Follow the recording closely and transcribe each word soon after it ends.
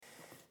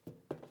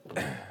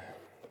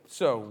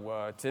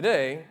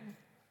Today,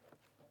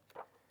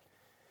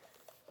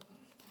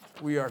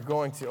 we are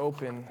going to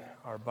open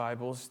our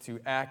Bibles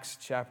to Acts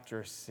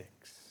chapter 6.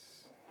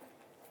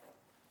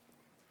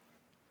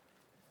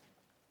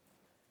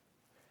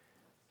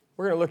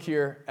 We're going to look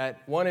here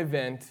at one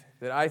event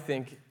that I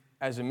think,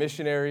 as a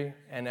missionary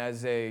and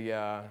as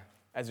a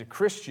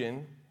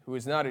Christian who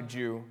is not a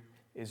Jew,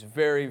 is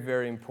very,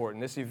 very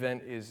important. This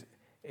event is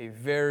a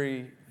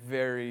very,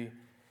 very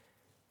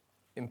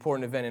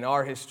important event in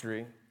our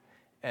history,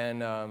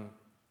 and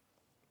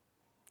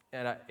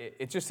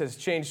it just has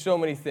changed so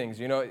many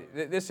things. You know,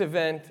 this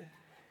event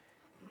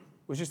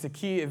was just a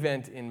key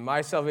event in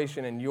my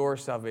salvation and your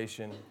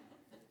salvation,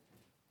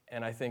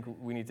 and I think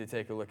we need to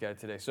take a look at it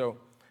today. So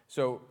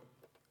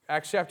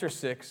Acts chapter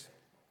 6,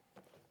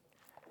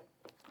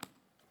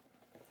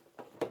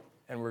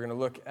 and we're going to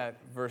look at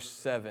verse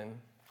 7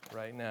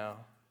 right now,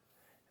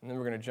 and then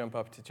we're going to jump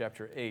up to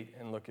chapter 8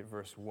 and look at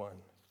verse 1.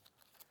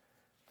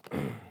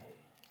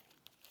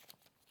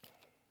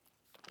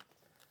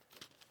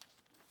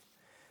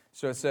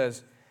 So it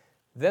says,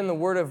 "Then the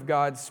word of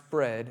God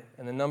spread,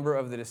 and the number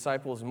of the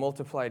disciples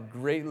multiplied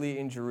greatly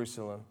in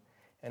Jerusalem,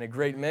 and a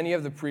great many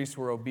of the priests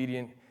were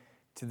obedient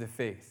to the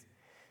faith."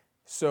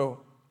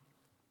 So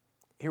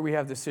here we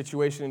have the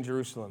situation in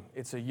Jerusalem.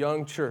 It's a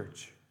young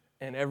church,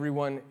 and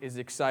everyone is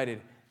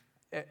excited.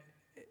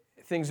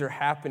 Things are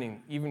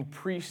happening. Even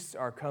priests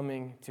are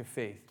coming to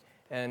faith.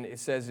 And it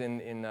says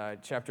in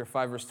chapter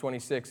 5, verse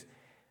 26,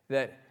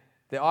 that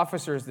the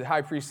officers the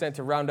high priest sent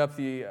to round up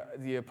the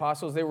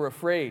apostles, they were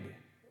afraid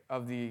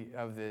of the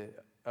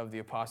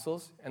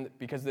apostles, and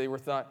because they were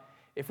thought,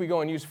 if we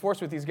go and use force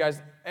with these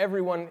guys,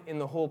 everyone in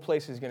the whole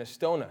place is going to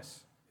stone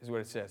us, is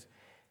what it says.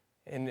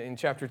 In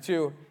chapter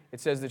 2, it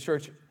says the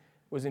church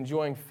was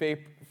enjoying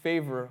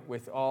favor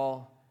with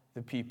all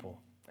the people.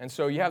 And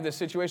so you have this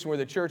situation where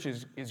the church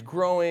is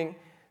growing,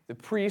 the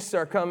priests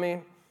are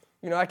coming.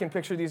 You know, I can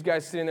picture these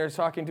guys sitting there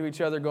talking to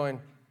each other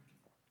going,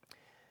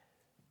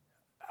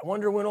 I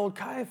wonder when old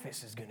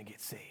Caiaphas is going to get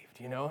saved,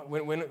 you know,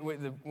 when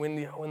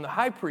the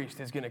high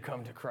priest is going to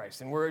come to Christ.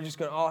 And we're just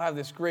going to all have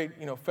this great,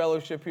 you know,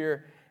 fellowship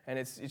here, and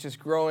it's just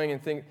growing.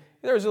 And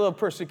there's a little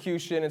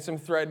persecution and some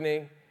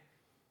threatening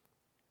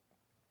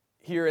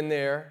here and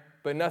there,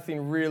 but nothing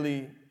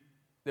really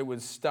that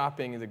was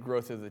stopping the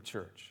growth of the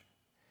church.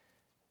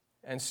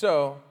 And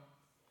so,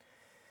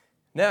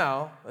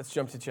 now, let's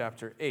jump to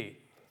chapter 8.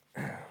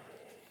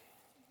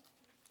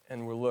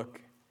 And we'll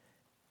look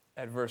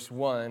at verse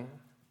 1.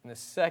 In the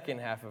second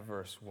half of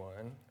verse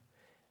 1,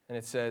 and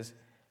it says,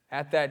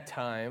 "At that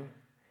time,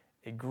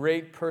 a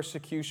great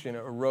persecution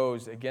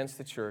arose against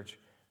the church,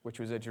 which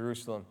was at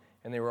Jerusalem,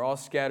 and they were all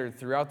scattered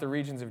throughout the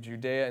regions of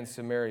Judea and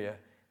Samaria,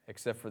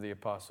 except for the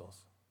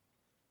apostles."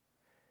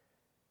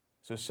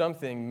 So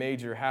something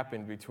major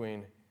happened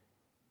between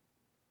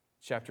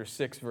chapter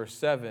 6, verse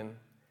 7,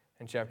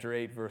 and chapter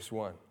 8, verse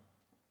 1.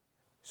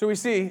 So we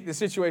see the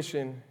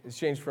situation is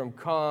changed from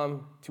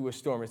calm to a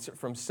storm. It's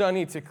from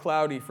sunny to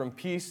cloudy, from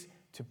peace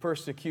to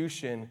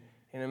persecution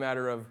in a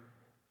matter of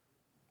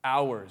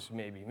hours,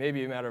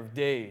 maybe a matter of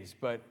days,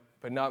 but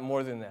not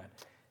more than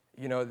that.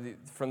 You know,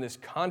 from this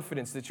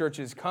confidence, the church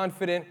is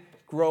confident,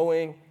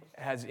 growing,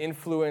 has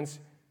influence,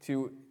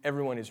 to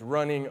everyone is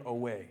running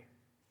away.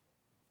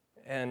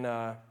 And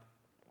that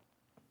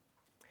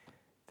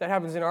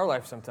happens in our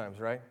life sometimes,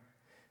 right?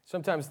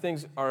 Sometimes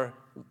things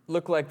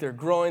look like they're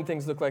growing,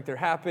 things look like they're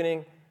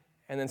happening,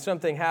 and then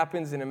something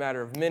happens in a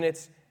matter of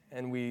minutes,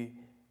 and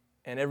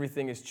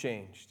everything is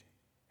changed.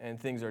 And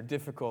things are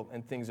difficult,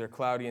 and things are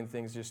cloudy, and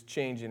things just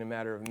change in a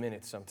matter of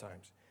minutes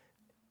sometimes.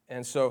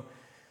 And so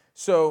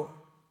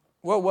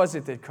what was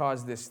it that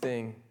caused this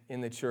thing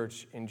in the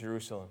church in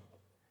Jerusalem?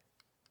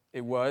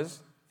 It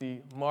was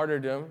the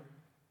martyrdom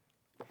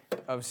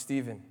of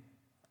Stephen,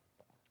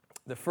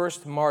 the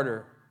first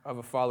martyr of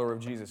a follower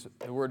of Jesus.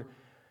 The word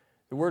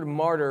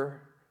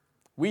martyr,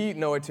 we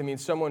know it to mean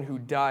someone who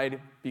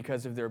died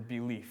because of their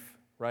belief,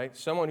 right?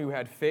 Someone who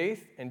had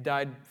faith and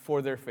died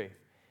for their faith.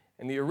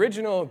 And the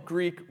original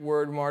Greek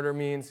word martyr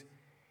means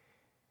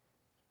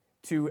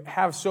to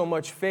have so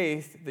much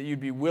faith that you'd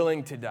be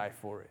willing to die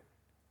for it,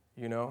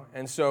 you know?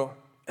 And so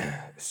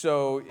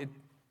Stephen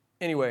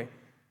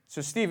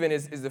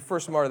is the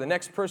first martyr. The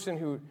next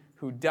person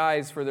who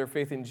dies for their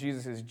faith in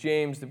Jesus is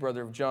James, the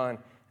brother of John,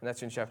 and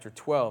that's in chapter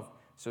 12.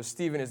 So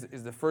Stephen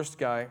is the first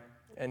guy,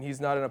 and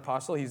he's not an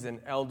apostle, he's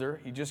an elder.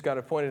 He just got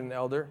appointed an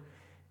elder.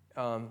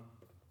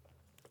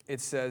 It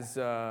says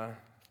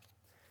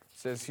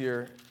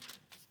here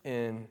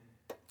in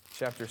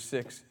chapter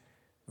 6,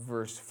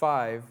 verse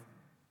 5,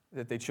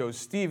 that they chose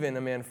Stephen,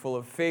 a man full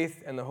of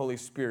faith and the Holy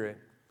Spirit.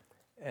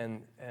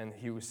 And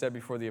he was set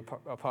before the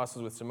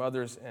apostles with some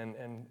others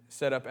and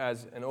set up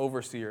as an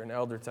overseer, an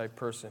elder-type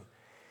person.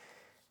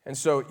 And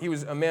so he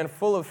was a man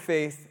full of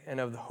faith and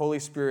of the Holy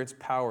Spirit's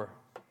power.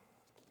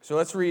 So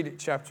let's read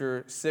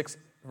chapter 6,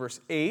 verse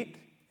 8,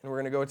 and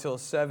we're going to go till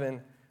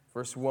 7,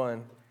 verse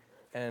 1,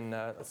 and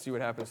let's see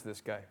what happens to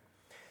this guy.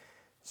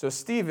 So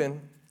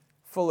Stephen,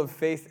 full of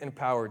faith and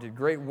power, did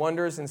great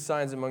wonders and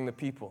signs among the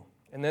people.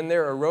 And then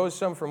there arose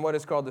some from what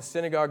is called the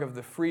synagogue of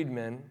the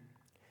freedmen,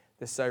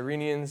 the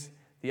Cyrenians,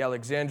 the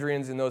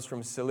Alexandrians, and those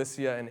from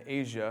Cilicia and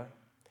Asia.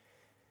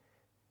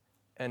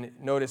 And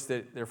notice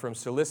that they're from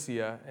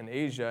Cilicia and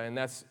Asia, and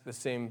that's the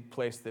same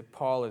place that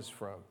Paul is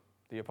from,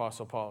 the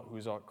Apostle Paul,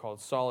 who's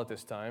called Saul at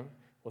this time.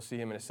 We'll see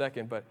him in a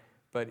second, but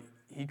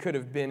he could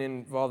have been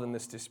involved in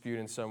this dispute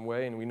in some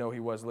way, and we know he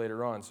was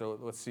later on, so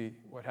let's see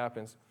what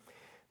happens.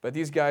 But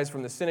these guys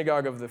from the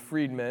synagogue of the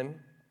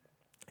freedmen,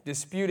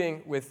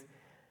 disputing with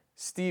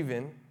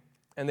Stephen,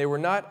 and they were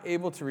not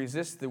able to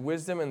resist the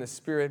wisdom and the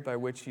spirit by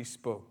which he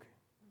spoke.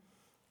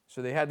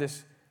 So they had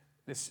this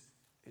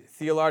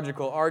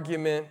theological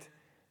argument,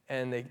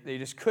 and they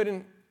just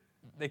couldn't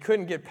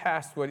get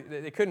past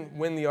they couldn't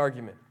win the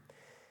argument.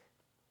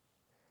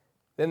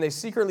 Then they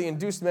secretly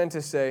induced men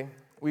to say,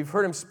 "We've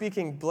heard him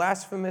speaking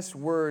blasphemous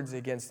words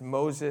against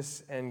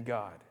Moses and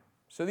God."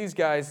 So these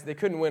guys, they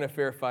couldn't win a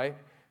fair fight,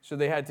 so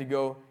they had to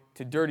go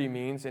to dirty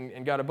means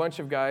and got a bunch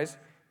of guys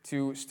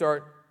to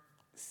start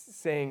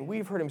saying,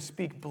 "We've heard him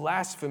speak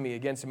blasphemy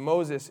against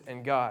Moses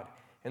and God."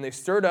 And they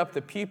stirred up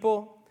the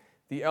people,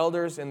 the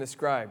elders, and the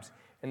scribes.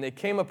 And they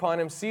came upon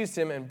him, seized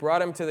him, and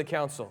brought him to the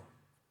council.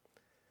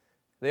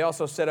 They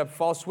also set up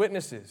false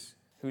witnesses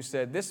who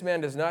said, "This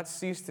man does not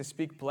cease to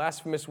speak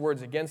blasphemous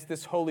words against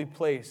this holy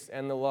place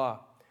and the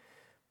law.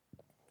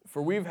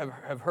 For we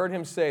have heard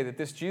him say that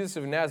this Jesus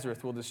of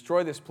Nazareth will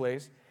destroy this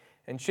place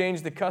and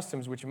change the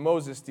customs which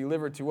Moses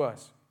delivered to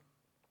us."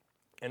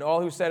 And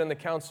all who sat in the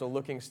council,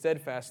 looking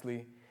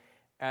steadfastly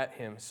at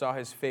him, saw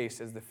his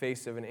face as the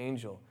face of an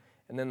angel.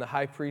 And then the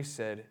high priest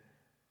said,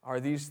 "Are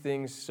these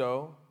things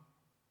so?"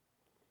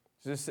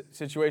 Does this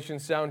situation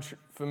sound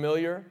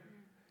familiar?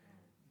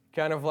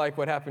 Kind of like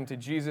what happened to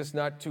Jesus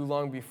not too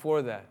long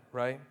before that,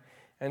 right?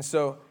 And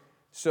so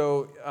some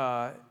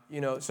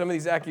of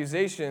these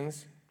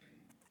accusations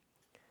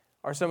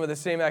are some of the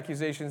same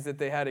accusations that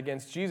they had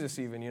against Jesus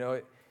even,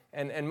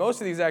 And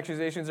most of these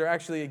accusations are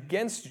actually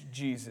against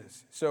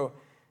Jesus. So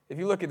if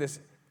you look at this,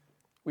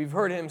 we've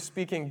heard him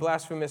speaking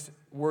blasphemous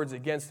words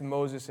against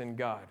Moses and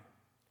God.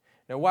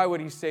 Now, why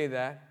would he say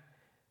that?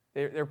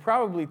 They're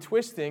probably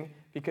twisting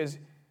because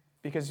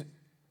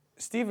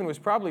Stephen was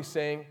probably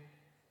saying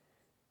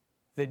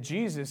that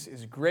Jesus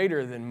is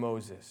greater than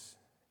Moses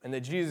and that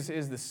Jesus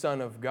is the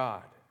Son of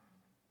God.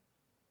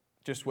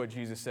 Just what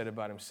Jesus said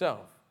about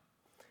himself.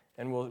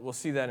 And we'll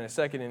see that in a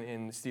second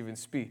in Stephen's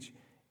speech.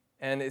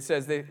 And it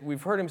says,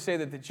 we've heard him say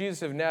that the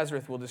Jesus of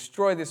Nazareth will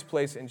destroy this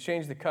place and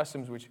change the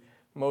customs which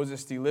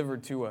Moses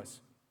delivered to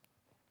us.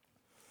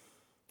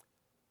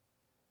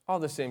 All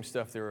the same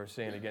stuff they were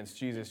saying against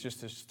Jesus just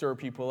to stir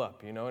people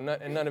up, and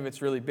none of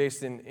it's really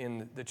based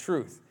in the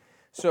truth.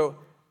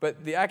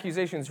 But the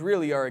accusations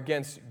really are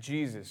against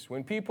Jesus.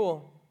 When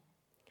people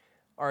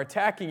are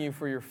attacking you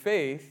for your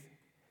faith,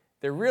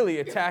 they're really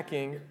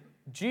attacking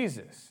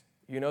Jesus.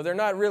 They're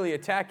not really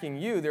attacking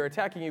you. They're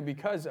attacking you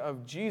because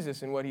of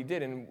Jesus and what he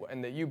did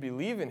and that you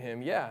believe in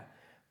him, yeah.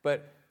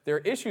 But their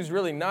issue's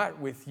really not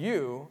with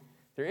you.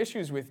 Their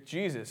issue's with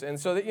Jesus. And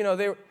so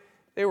that,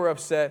 they were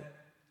upset,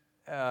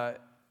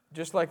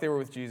 just like they were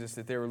with Jesus,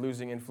 that they were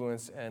losing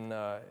influence and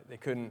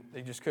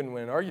they just couldn't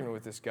win an argument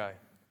with this guy.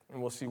 And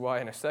we'll see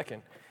why in a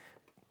second.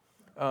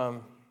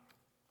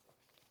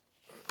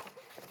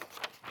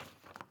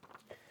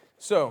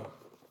 So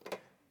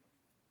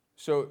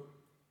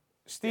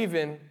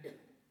Stephen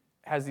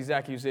has these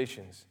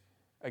accusations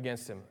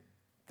against him,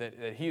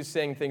 that he's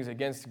saying things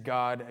against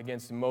God,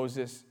 against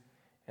Moses,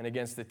 and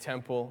against the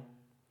temple.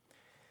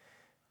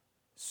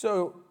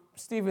 So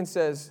Stephen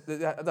says,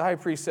 the high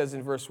priest says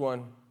in verse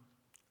 1,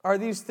 "Are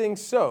these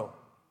things so?"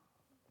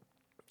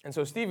 And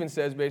so Stephen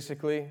says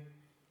basically,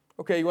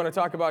 okay, you want to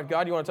talk about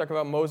God? You want to talk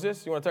about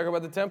Moses? You want to talk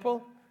about the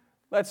temple?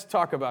 Let's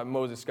talk about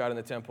Moses, God, and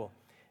the temple.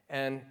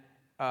 And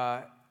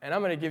I'm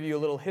going to give you a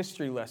little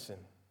history lesson,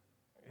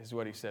 is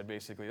what he said,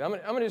 basically.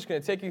 I'm just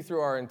going to take you through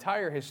our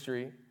entire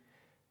history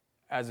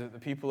as the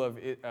people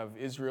of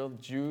Israel,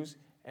 Jews,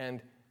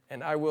 and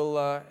I will,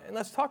 and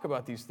let's talk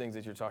about these things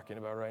that you're talking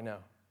about right now.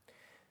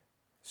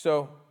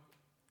 So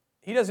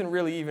he doesn't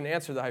really even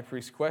answer the high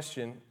priest's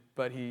question,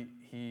 but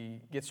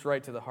he gets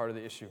right to the heart of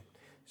the issue.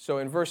 So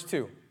in verse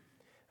 2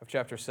 of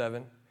chapter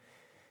 7,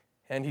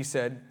 and he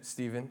said,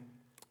 Stephen,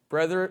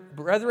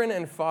 Brethren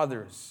and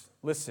fathers,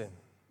 listen,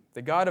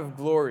 the God of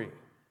glory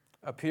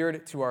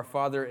appeared to our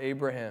father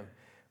Abraham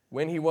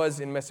when he was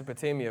in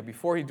Mesopotamia,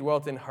 before he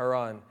dwelt in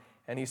Haran,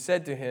 and he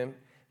said to him,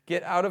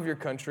 Get out of your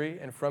country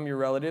and from your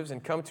relatives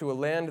and come to a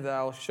land that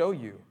I'll show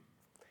you.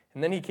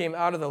 And then he came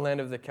out of the land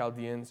of the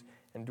Chaldeans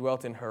and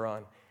dwelt in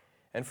Haran.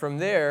 And from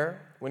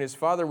there, when his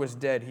father was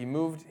dead, he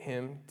moved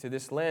him to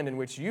this land in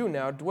which you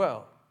now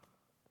dwell.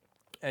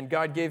 And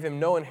God gave him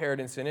no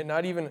inheritance in it,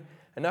 not even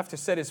enough to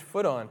set his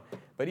foot on.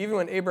 But even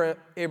when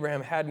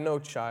Abraham had no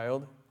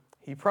child,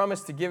 he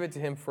promised to give it to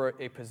him for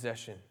a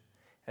possession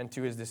and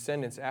to his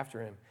descendants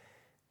after him.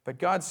 But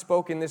God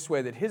spoke in this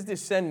way, that his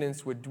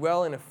descendants would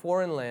dwell in a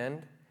foreign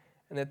land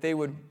and that they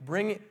would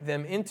bring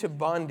them into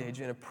bondage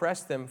and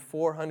oppress them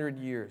 400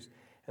 years.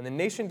 And the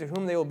nation to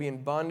whom they will be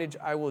in bondage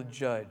I will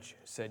judge,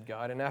 said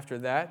God. And after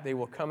that they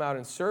will come out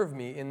and serve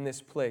me in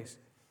this place.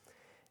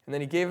 And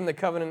then he gave him the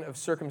covenant of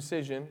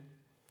circumcision.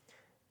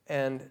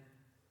 And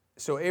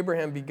so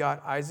Abraham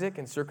begot Isaac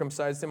and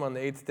circumcised him on the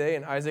 8th day.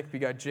 And Isaac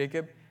begot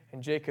Jacob,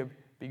 and Jacob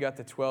begot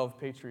the 12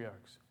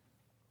 patriarchs.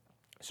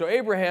 So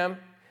Abraham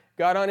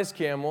got on his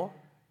camel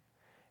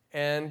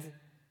and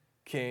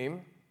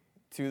came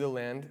to the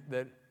land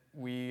that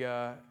we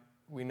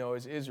know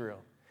as Israel.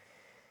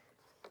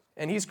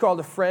 And he's called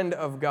a friend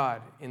of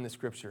God in the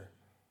Scripture.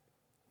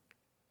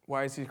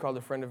 Why is he called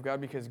a friend of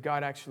God? Because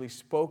God actually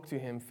spoke to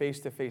him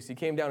face to face. He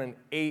came down and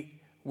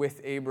ate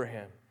with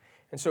Abraham.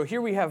 And so here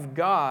we have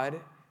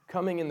God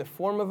coming in the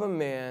form of a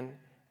man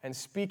and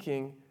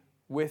speaking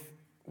with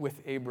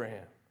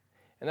Abraham.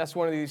 And that's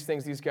one of these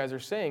things these guys are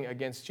saying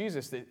against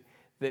Jesus,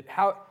 that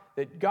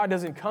God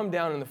doesn't come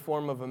down in the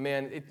form of a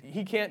man.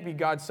 He can't be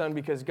God's son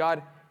because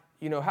God,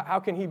 how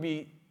can he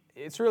be?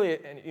 It's really,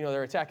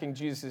 they're attacking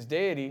Jesus'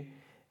 deity.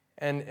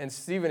 And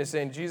Stephen is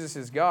saying Jesus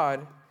is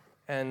God,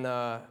 and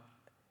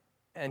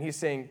he's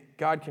saying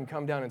God can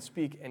come down and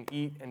speak and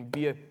eat and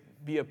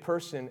be a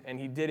person, and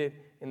he did it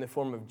in the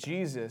form of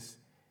Jesus.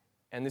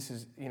 And this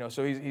is,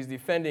 so he's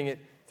defending it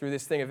through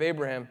this thing of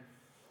Abraham.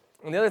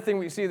 And the other thing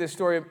we see this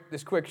story,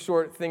 this quick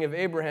short thing of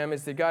Abraham,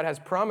 is that God has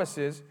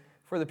promises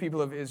for the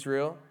people of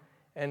Israel,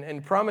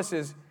 and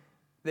promises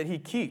that he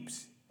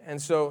keeps.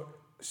 And so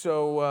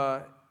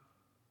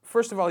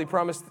first of all, he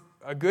promised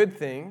a good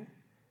thing,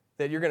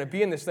 that you're going to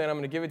be in this land, I'm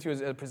going to give it to you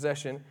as a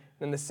possession.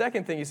 Then the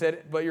second thing he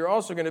said, but you're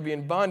also going to be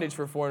in bondage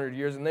for 400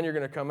 years, and then you're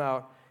going to come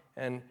out.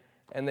 And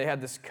they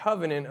had this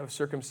covenant of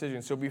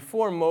circumcision. So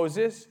before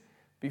Moses,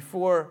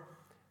 before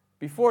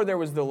there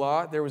was the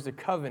law, there was the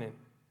covenant.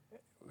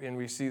 And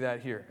we see that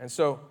here. And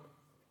so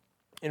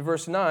in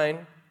verse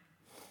 9,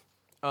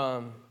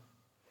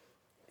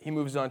 he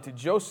moves on to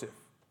Joseph.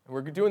 And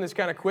we're doing this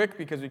kind of quick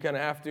because we kind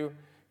of have to.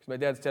 Because my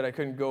dad said I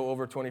couldn't go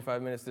over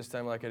 25 minutes this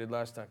time like I did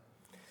last time.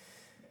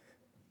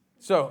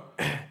 So,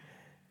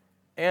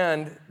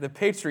 and the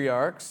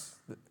patriarchs,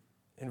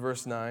 in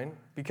verse 9,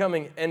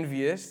 becoming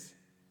envious,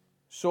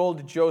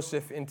 sold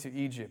Joseph into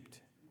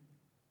Egypt.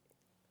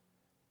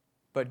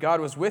 But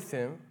God was with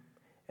him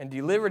and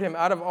delivered him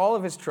out of all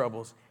of his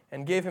troubles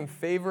and gave him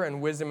favor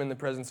and wisdom in the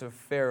presence of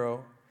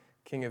Pharaoh,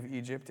 king of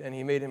Egypt, and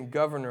he made him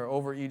governor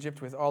over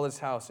Egypt with all his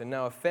house. And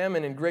now a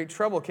famine and great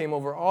trouble came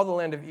over all the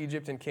land of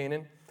Egypt and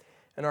Canaan,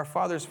 and our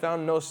fathers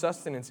found no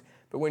sustenance.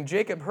 But when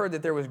Jacob heard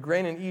that there was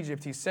grain in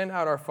Egypt, he sent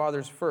out our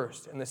fathers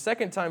first. And the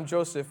second time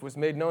Joseph was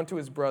made known to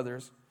his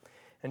brothers,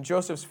 and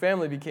Joseph's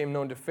family became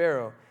known to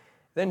Pharaoh.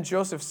 Then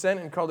Joseph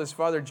sent and called his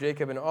father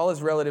Jacob and all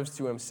his relatives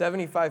to him,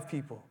 75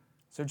 people.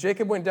 So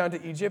Jacob went down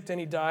to Egypt, and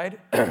he died,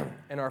 and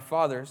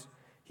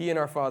he and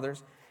our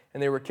fathers,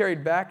 and they were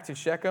carried back to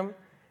Shechem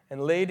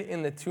and laid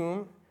in the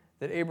tomb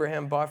that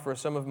Abraham bought for a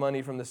sum of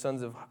money from the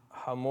sons of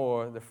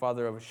Hamor, the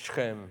father of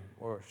Shechem,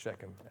 or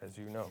Shechem, as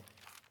you know.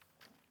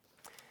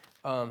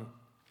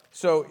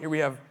 So here we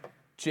have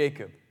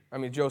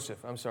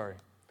Joseph.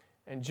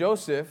 And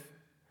Joseph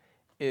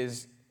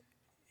is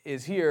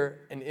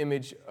here an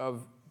image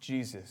of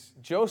Jesus.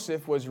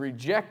 Joseph was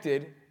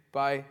rejected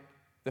by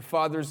the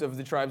fathers of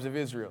the tribes of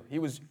Israel. He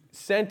was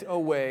sent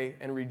away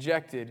and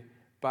rejected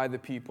by the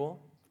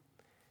people,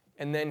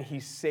 and then he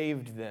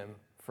saved them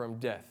from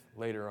death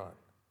later on.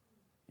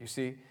 You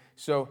see?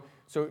 So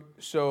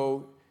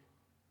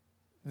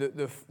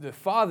the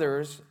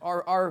fathers,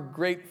 our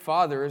great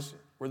fathers,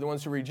 were the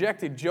ones who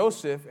rejected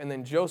Joseph, and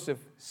then Joseph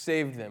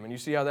saved them. And you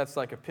see how that's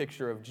like a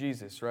picture of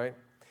Jesus, right?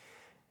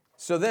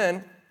 So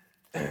then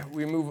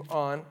we move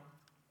on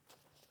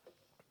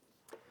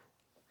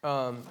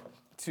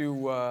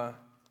to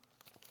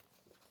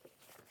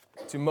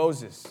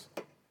Moses.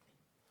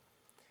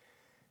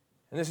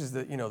 And this is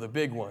the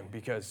big one,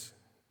 because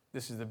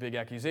this is the big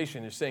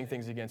accusation. They're saying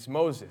things against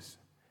Moses.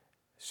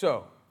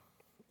 So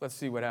let's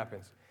see what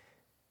happens.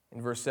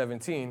 In verse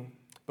 17,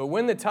 but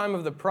when the time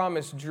of the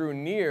promise drew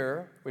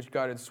near, which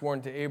God had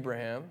sworn to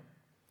Abraham,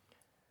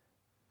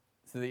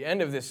 to the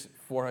end of this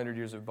 400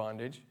 years of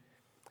bondage,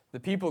 the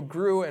people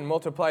grew and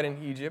multiplied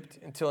in Egypt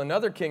until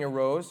another king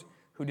arose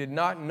who did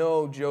not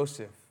know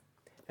Joseph.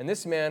 And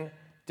this man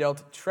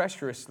dealt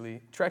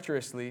treacherously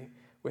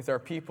with our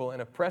people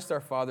and oppressed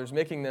our fathers,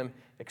 making them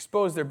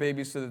expose their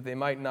babies so that they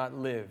might not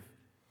live.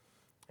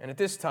 And at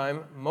this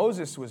time,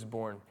 Moses was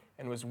born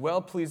and was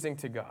well-pleasing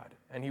to God,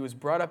 and he was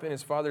brought up in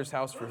his father's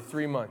house for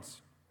 3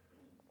 months.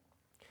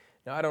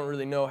 Now, I don't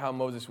really know how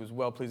Moses was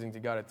well-pleasing to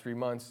God at 3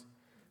 months,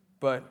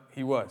 but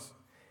he was.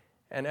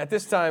 And at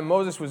this time,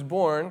 Moses was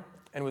born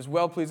and was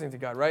well-pleasing to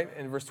God, right?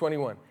 In verse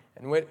 21.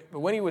 But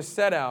when he was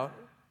set out,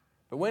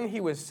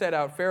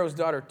 Pharaoh's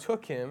daughter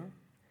took him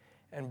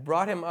and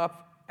brought him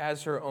up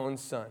as her own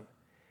son.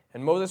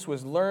 And Moses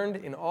was learned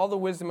in all the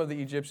wisdom of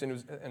the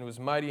Egyptians and was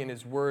mighty in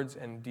his words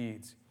and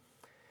deeds.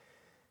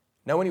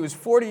 Now when he was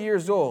 40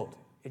 years old,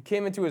 it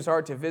came into his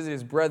heart to visit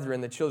his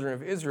brethren, the children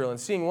of Israel, and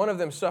seeing one of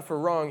them suffer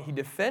wrong, he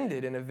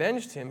defended and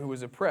avenged him who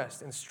was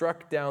oppressed and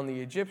struck down the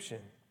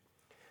Egyptian.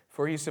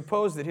 For he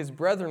supposed that his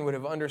brethren would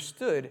have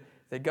understood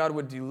that God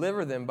would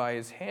deliver them by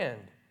his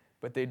hand,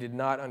 but they did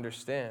not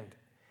understand.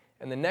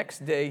 And the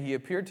next day he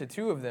appeared to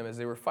two of them as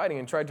they were fighting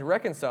and tried to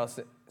reconcile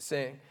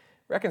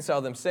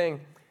them,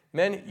 saying,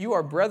 Men, you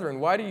are brethren,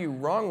 why do you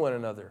wrong one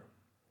another?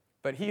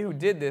 But he who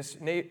did his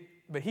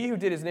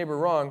neighbor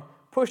wrong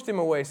pushed him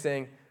away,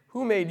 saying,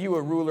 Who made you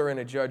a ruler and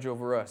a judge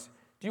over us?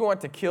 Do you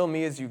want to kill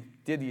me as you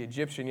did the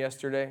Egyptian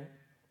yesterday?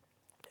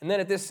 And then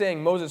at this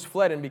saying, Moses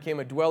fled and became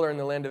a dweller in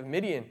the land of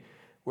Midian,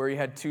 where he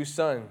had 2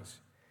 sons.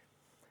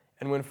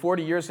 And when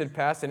 40 years had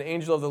passed, an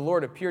angel of the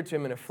Lord appeared to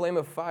him in a flame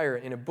of fire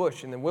in a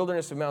bush in the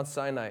wilderness of Mount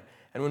Sinai.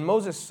 And when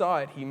Moses saw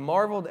it, he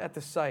marveled at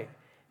the sight.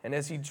 And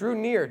as he drew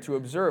near to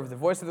observe, the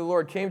voice of the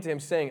Lord came to him,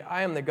 saying,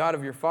 I am the God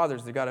of your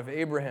fathers, the God of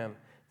Abraham,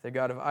 the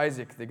God of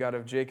Isaac, the God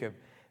of Jacob.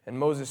 And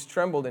Moses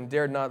trembled and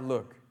dared not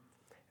look.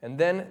 And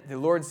then the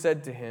Lord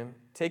said to him,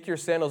 Take your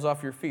sandals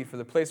off your feet, for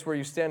the place where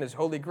you stand is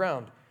holy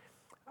ground.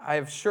 I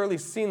have surely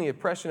seen the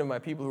oppression of my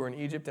people who are in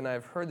Egypt, and I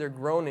have heard their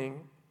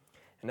groaning,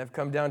 and have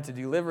come down to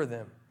deliver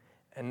them.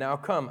 And now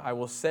come, I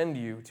will send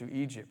you to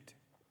Egypt.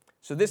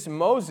 So this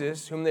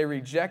Moses, whom they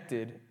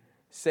rejected,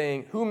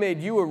 saying, Who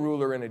made you a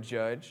ruler and a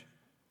judge,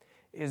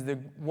 is the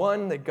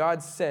one that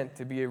God sent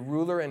to be a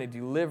ruler and a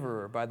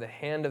deliverer by the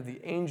hand of the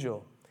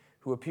angel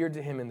who appeared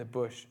to him in the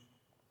bush.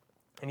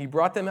 And he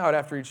brought them out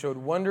after he showed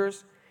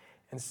wonders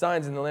and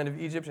signs in the land of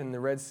Egypt and in the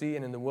Red Sea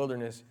and in the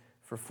wilderness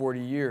for 40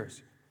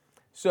 years.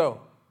 So,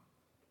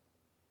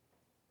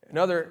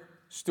 another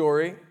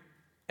story,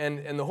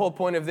 and the whole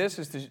point of this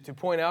is to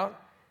point out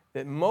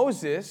that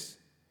Moses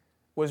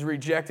was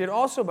rejected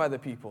also by the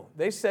people.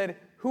 They said,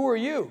 Who are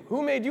you?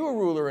 Who made you a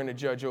ruler and a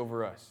judge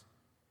over us?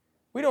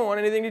 We don't want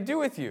anything to do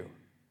with you.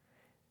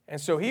 And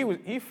so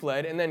he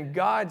fled, and then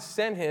God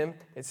sent him,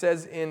 it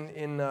says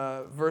in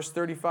verse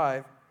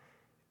 35,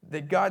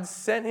 that God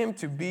sent him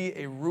to be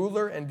a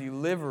ruler and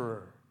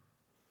deliverer.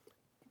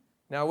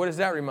 Now, what does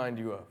that remind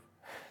you of?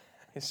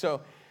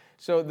 So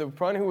the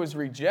one who was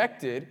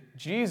rejected,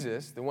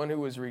 Jesus, the one who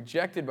was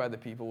rejected by the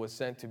people, was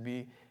sent to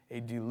be a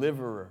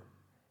deliverer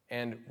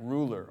and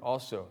ruler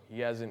also. He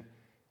hasn't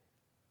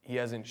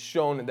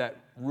shown that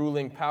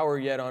ruling power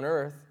yet on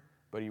earth,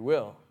 but he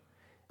will.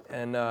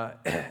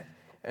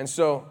 And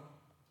so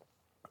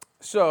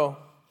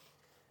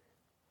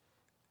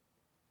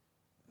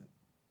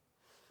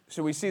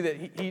we see that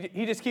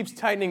he just keeps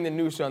tightening the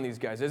noose on these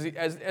guys.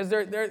 As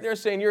they're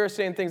saying, you're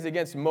saying things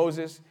against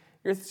Moses,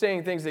 you're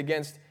saying things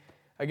against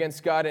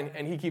God,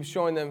 and he keeps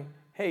showing them,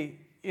 hey,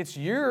 it's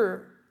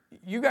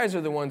you guys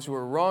are the ones who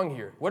are wrong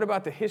here. What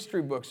about the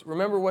history books?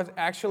 Remember what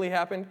actually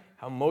happened?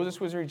 How Moses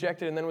was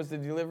rejected and then was the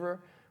deliverer?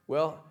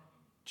 Well,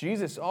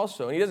 Jesus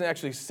also, and he doesn't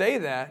actually say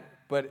that,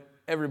 but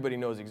everybody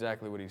knows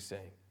exactly what he's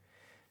saying.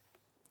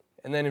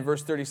 And then in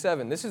verse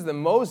 37, this is the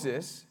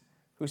Moses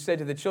who said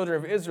to the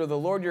children of Israel, the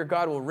Lord your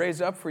God will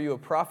raise up for you a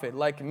prophet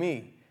like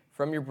me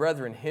from your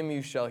brethren, him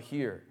you shall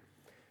hear.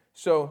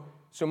 So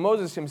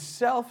Moses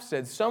himself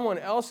said, someone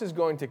else is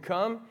going to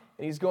come,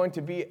 and he's going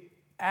to be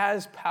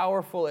as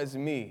powerful as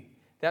me.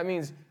 That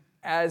means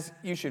as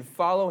you should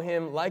follow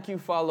him like you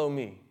follow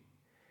me.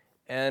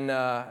 And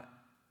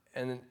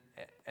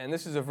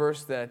this is a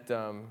verse that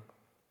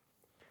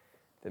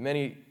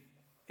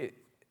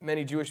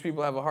many Jewish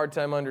people have a hard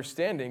time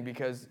understanding,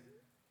 because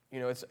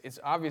it's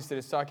obvious that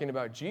it's talking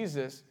about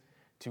Jesus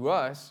to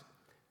us,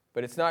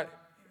 but it's not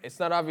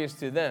obvious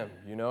to them,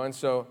 And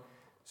so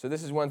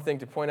this is one thing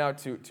to point out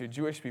to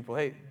Jewish people.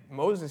 Hey,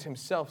 Moses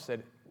himself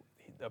said,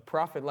 a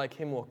prophet like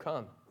him will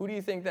come. Who do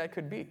you think that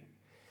could be?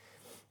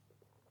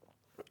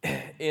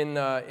 In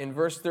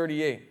verse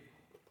 38,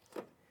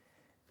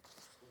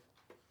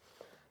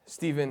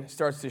 Stephen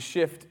starts to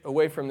shift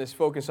away from this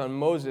focus on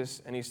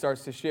Moses, and he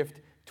starts to shift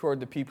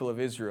toward the people of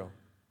Israel.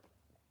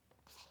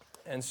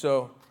 And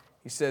so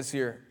he says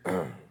here,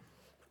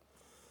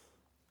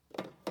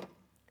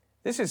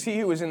 this is he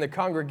who was in the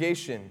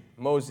congregation,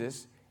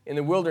 Moses, in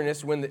the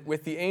wilderness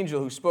with the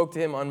angel who spoke to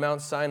him on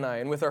Mount Sinai,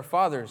 and with our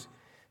fathers,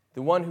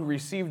 the one who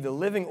received the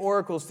living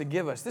oracles to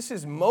give us. This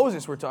is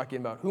Moses we're talking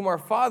about, whom our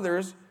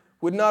fathers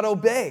would not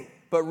obey,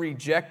 but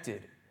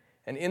rejected.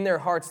 And in their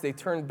hearts they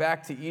turned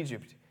back to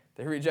Egypt.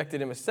 They rejected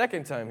him a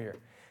second time here,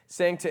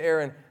 saying to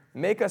Aaron,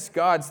 make us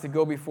gods to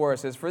go before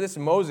us. As for this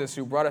Moses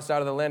who brought us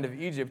out of the land of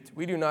Egypt,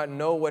 we do not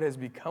know what has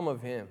become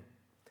of him.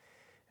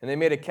 And they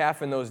made a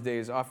calf in those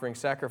days, offering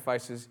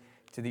sacrifices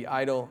to the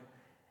idol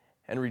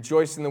and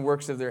rejoiced in the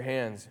works of their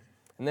hands.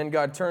 And then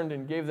God turned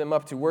and gave them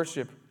up to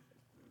worship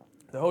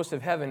the host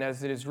of heaven,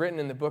 as it is written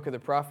in the book of the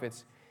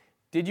prophets.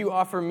 Did you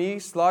offer me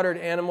slaughtered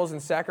animals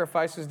and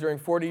sacrifices during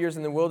 40 years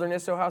in the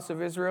wilderness, O house of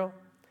Israel?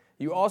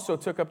 You also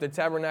took up the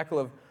tabernacle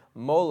of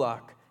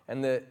Moloch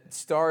and the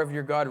star of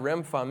your god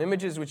Remphan,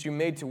 images which you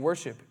made to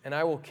worship, and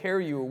I will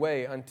carry you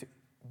away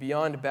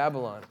beyond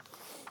Babylon.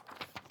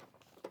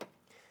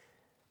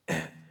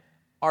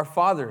 Our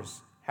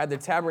fathers had the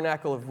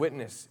tabernacle of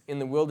witness in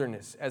the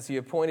wilderness, as he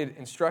appointed,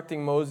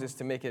 instructing Moses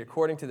to make it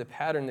according to the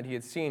pattern that he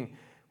had seen,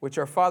 which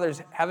our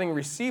fathers, having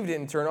received it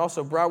in turn,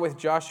 also brought with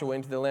Joshua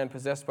into the land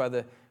possessed by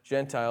the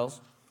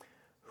Gentiles,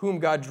 whom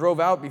God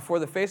drove out before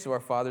the face of our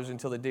fathers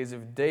until the days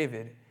of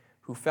David,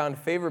 who found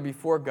favor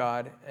before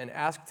God and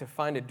asked to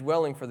find a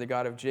dwelling for the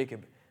God of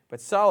Jacob.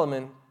 But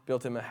Solomon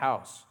built him a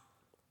house.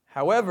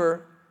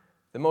 However,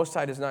 the Most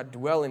High does not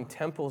dwell in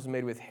temples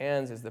made with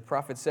hands, as the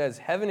prophet says,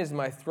 "Heaven is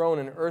my throne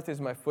and earth is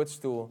my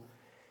footstool.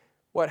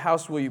 What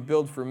house will you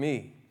build for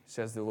me,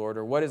 says the Lord,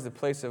 or what is the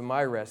place of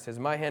my rest? Has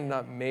my hand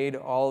not made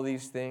all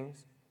these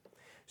things?"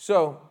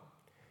 So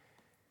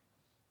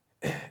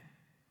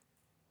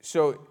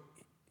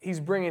he's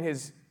bringing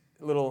his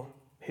little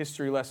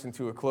history lesson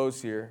to a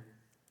close here,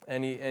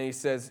 and he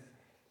says,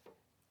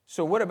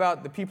 so what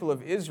about the people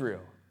of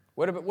Israel?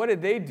 What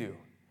did they do?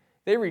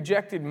 They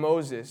rejected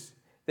Moses.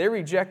 They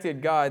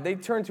rejected God. They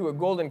turned to a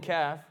golden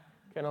calf,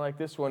 kind of like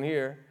this one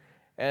here,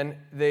 and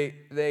they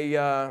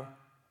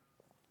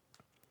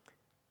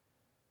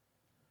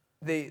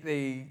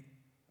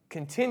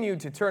continued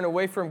to turn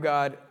away from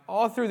God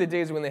all through the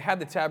days when they had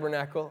the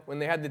tabernacle, when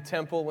they had the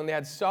temple, when they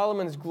had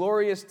Solomon's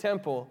glorious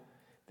temple.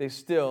 They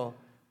still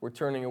were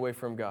turning away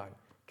from God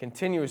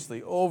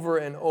continuously, over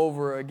and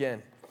over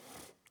again.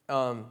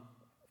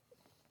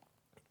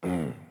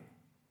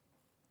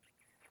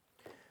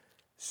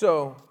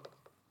 So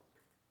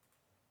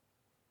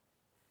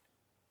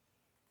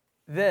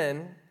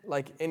then,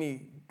 like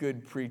any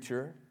good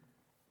preacher,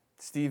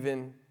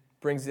 Stephen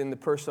brings in the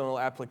personal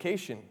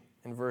application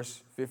in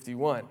verse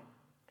 51.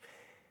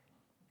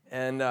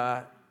 And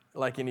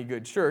like any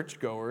good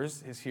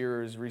churchgoers, his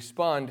hearers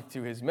respond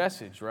to his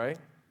message, right?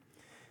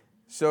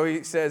 So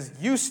he says,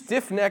 "You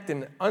stiff-necked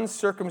and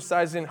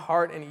uncircumcised in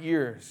heart and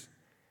ears,"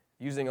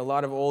 using a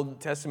lot of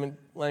Old Testament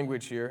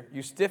language here.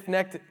 "You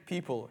stiff-necked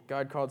people."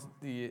 God calls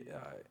the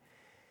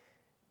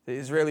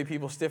Israeli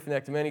people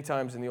stiff-necked many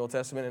times in the Old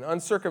Testament. "And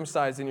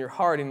uncircumcised in your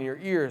heart and in your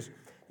ears.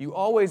 You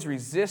always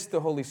resist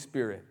the Holy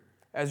Spirit.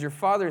 As your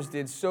fathers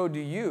did, so do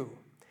you.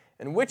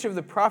 And which of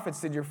the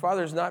prophets did your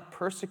fathers not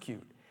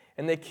persecute?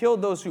 And they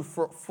killed those who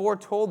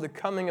foretold the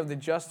coming of the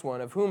Just One,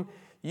 of whom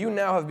you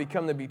now have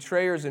become the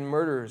betrayers and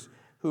murderers,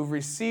 who've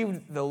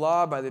received the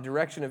law by the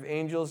direction of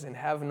angels and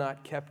have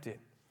not kept it."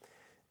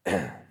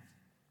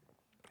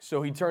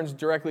 So he turns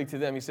directly to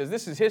them. He says,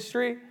 this is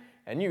history,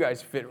 and you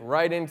guys fit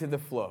right into the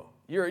flow.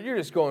 You're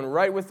just going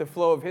right with the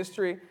flow of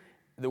history.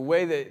 The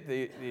way that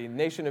the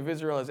nation of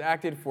Israel has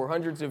acted for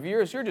hundreds of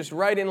years, you're just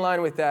right in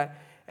line with that.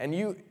 And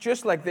you,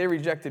 just like they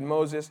rejected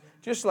Moses,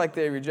 just like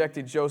they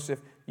rejected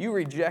Joseph, you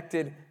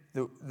rejected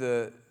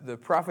the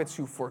prophets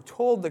who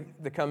foretold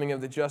the coming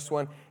of the Just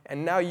One,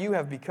 and now you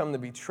have become the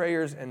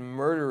betrayers and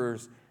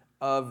murderers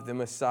of the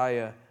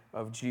Messiah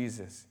of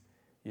Jesus,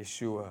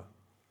 Yeshua.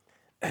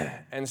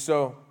 And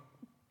so,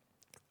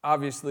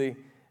 obviously,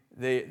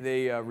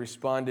 they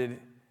responded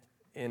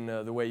in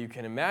the way you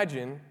can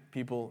imagine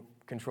people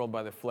controlled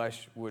by the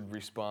flesh would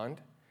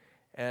respond.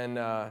 And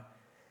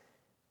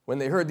when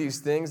they heard these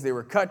things, they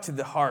were cut to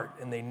the heart,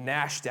 and they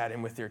gnashed at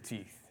him with their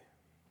teeth.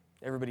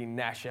 Everybody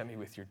gnash at me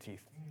with your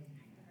teeth.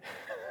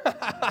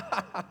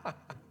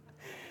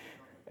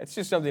 It's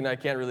just something I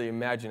can't really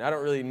imagine. I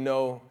don't really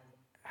know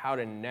how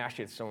to gnash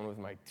at someone with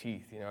my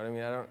teeth. You know what I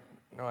mean? I don't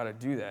know how to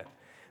do that.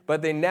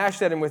 But they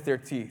gnashed at him with their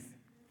teeth.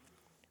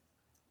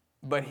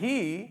 But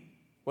he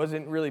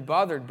wasn't really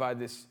bothered by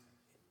this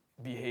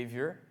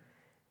behavior.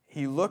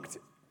 He looked,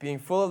 being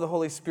full of the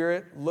Holy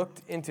Spirit,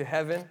 looked into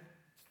heaven,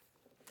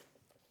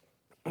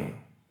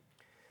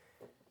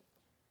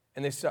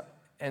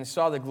 and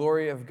saw the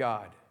glory of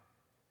God,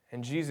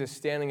 and Jesus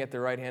standing at the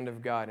right hand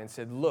of God, and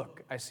said,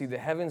 "Look, I see the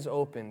heavens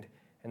opened,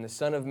 and the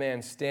Son of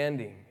Man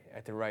standing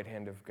at the right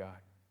hand of God."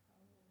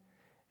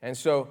 And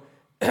so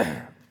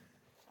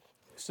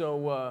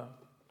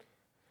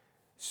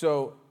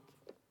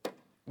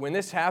when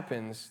this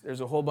happens,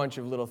 there's a whole bunch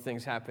of little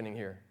things happening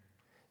here.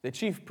 The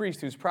chief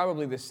priest, who's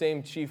probably the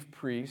same chief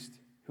priest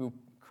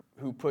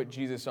who put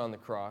Jesus on the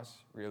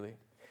cross, really,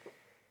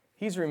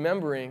 he's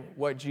remembering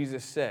what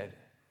Jesus said.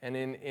 And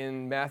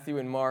in Matthew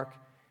and Mark,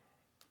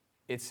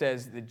 it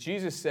says that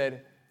Jesus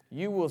said,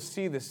 "You will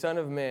see the Son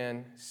of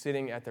Man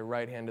sitting at the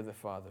right hand of the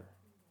Father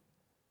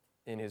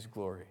in his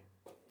glory,"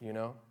 you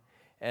know?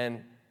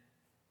 And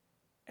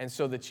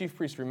so the chief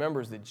priest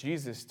remembers that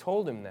Jesus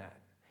told him that.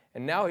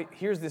 And now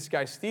here's this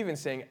guy, Stephen,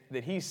 saying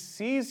that he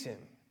sees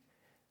him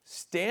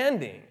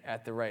standing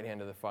at the right hand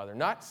of the Father,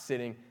 not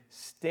sitting,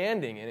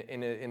 standing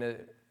in a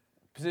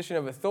position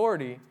of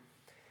authority.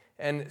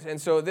 And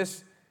so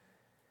this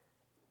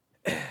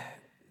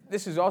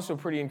is also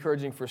pretty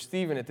encouraging for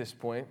Stephen at this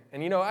point.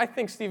 And, you know, I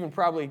think Stephen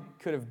probably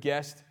could have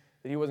guessed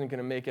that he wasn't going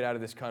to make it out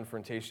of this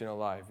confrontation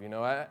alive. You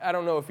know, I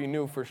don't know if he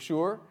knew for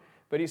sure,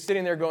 but he's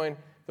sitting there going,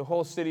 the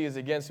whole city is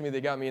against me. They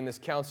got me in this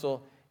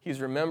council.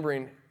 He's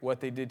remembering what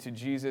they did to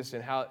Jesus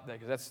and how,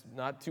 because that's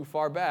not too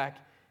far back,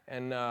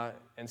 and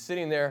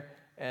sitting there,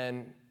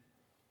 and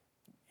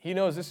he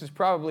knows this is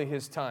probably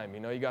his time.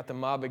 You know, you got the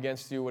mob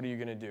against you. What are you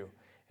going to do?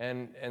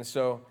 And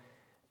so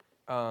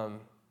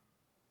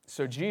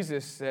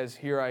Jesus says,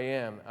 "Here I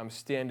am. I'm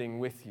standing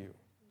with you."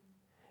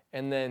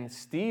 And then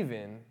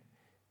Stephen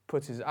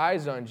puts his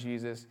eyes on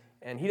Jesus,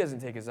 and he doesn't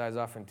take his eyes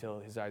off until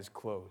his eyes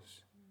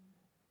close.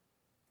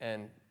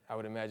 And I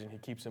would imagine he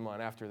keeps them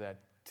on after that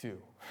too.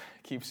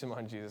 Keeps him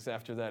on Jesus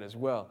after that as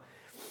well.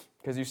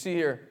 Because you see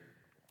here,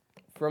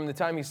 from the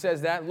time he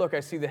says that, look, I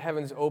see the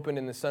heavens opened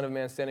and the Son of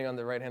Man standing on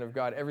the right hand of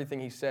God. Everything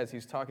he says,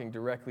 he's talking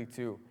directly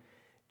to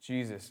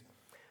Jesus.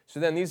 So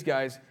then these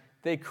guys,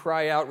 they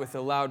cry out with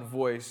a loud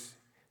voice,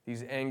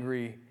 these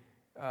angry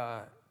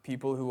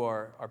people who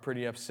are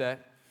pretty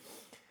upset.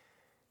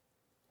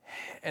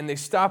 And they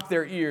stop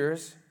their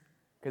ears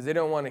because they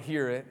don't want to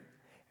hear it,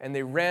 and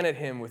they ran at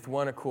him with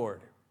one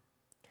accord.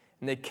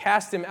 And they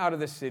cast him out of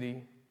the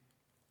city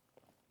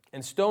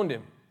and stoned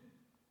him.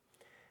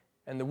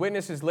 And the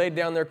witnesses laid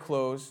down their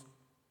clothes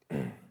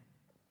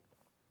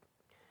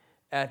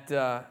at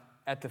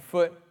the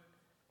foot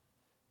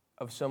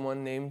of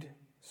someone named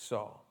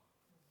Saul.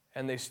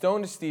 And they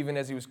stoned Stephen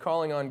as he was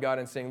calling on God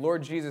and saying,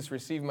 Lord Jesus,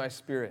 receive my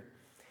spirit.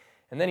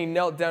 And then he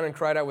knelt down and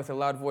cried out with a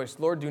loud voice,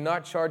 Lord, do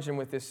not charge him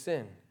with this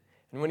sin.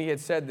 And when he had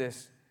said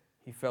this,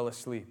 he fell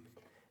asleep.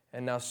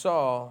 And now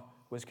Saul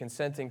was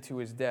consenting to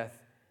his death.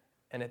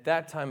 And at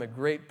that time, a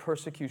great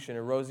persecution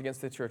arose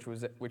against the church,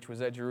 which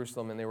was at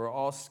Jerusalem, and they were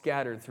all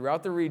scattered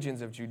throughout the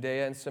regions of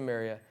Judea and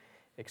Samaria,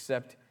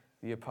 except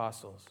the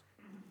apostles.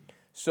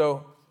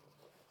 So,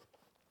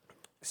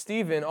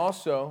 Stephen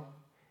also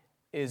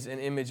is an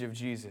image of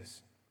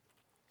Jesus.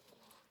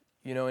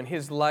 You know, in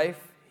his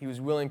life, he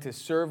was willing to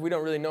serve. We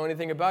don't really know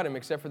anything about him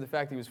except for the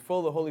fact that he was full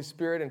of the Holy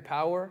Spirit and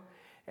power,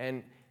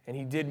 and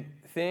he did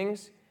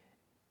things.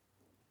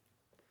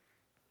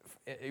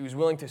 He was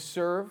willing to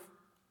serve.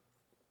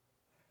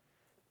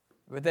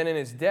 But then in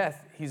his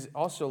death, he's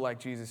also like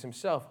Jesus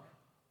himself,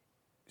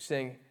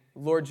 saying,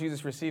 Lord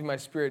Jesus, receive my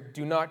spirit.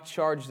 Do not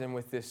charge them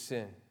with this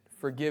sin.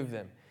 Forgive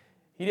them.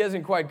 He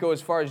doesn't quite go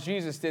as far as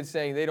Jesus did,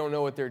 saying they don't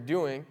know what they're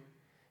doing,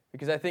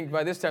 because I think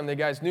by this time the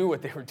guys knew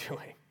what they were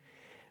doing.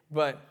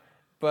 But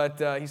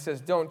he says,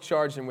 don't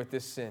charge them with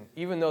this sin.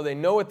 Even though they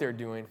know what they're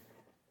doing,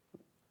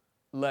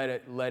 let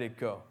it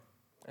go.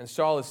 And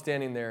Saul is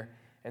standing there,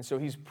 and so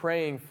he's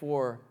praying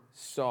for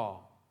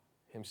Saul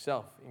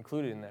himself,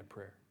 included in that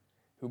prayer,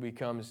 who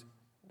becomes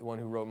the one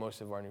who wrote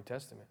most of our New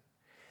Testament.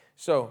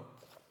 So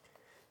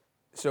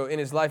in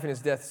his life and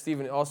his death,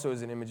 Stephen also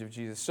is an image of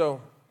Jesus.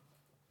 So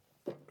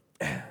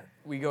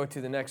we go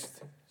to the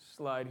next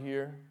slide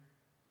here.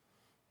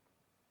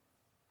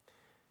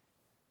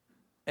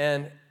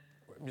 And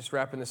I'm just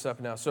wrapping this up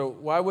now. So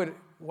why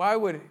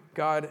would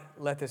God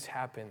let this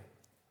happen?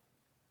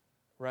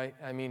 Right?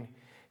 I mean,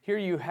 here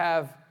you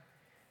have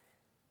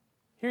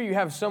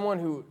someone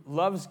who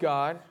loves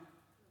God,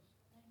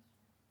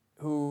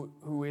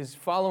 who is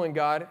following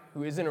God,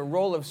 who is in a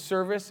role of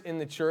service in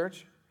the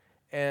church,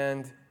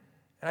 and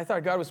I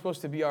thought God was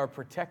supposed to be our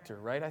protector,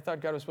 right? I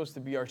thought God was supposed to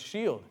be our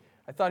shield.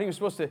 I thought he was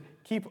supposed to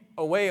keep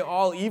away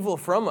all evil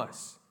from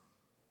us,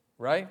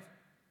 right?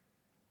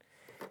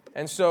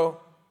 And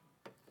so,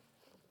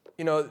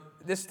 you know,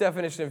 this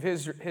definition of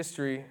his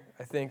history,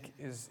 I think,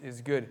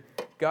 is good.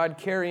 God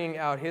carrying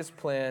out his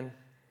plan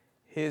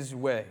his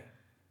way.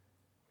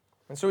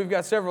 And so we've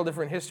got several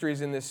different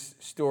histories in this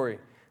story.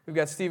 We've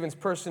got Stephen's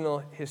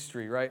personal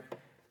history, right?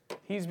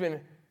 He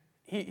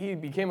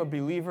became a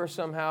believer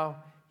somehow.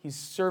 He's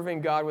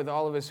serving God with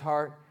all of his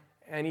heart,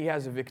 and he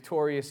has a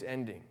victorious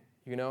ending,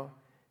 you know?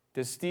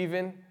 Does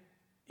Stephen,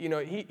 you know,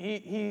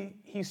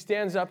 he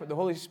stands up, the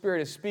Holy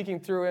Spirit is speaking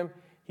through him.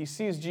 He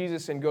sees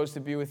Jesus and goes to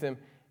be with him,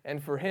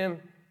 and for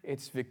him,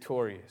 it's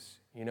victorious,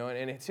 you know?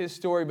 And it's his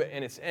story,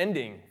 and it's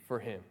ending for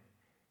him.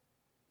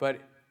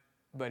 But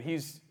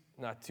he's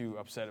not too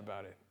upset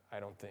about it, I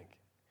don't think.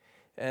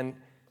 And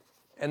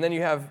then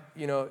you have,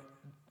 you know,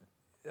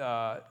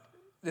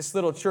 this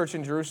little church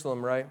in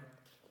Jerusalem, right?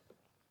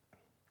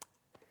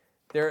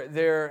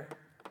 They're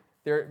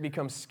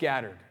become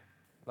scattered,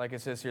 like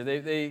it says here.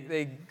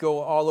 They go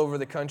all over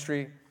the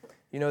country.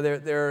 You know,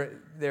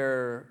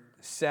 they're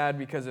sad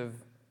because of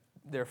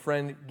their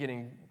friend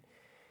getting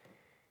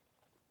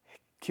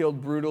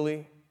killed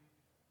brutally.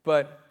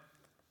 But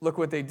look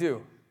what they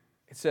do.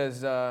 It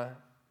says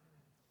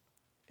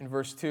in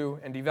verse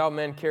 2, and devout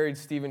men carried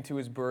Stephen to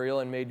his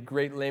burial and made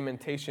great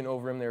lamentation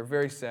over him. They were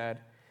very sad.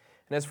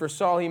 And as for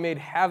Saul, he made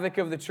havoc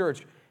of the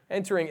church,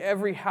 entering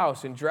every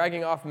house and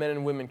dragging off men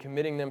and women,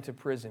 committing them to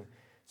prison.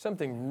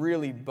 Something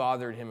really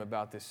bothered him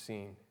about this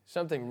scene.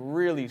 Something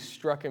really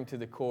struck him to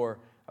the core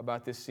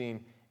about this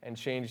scene and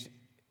changed.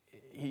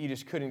 He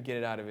just couldn't get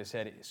it out of his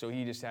head, so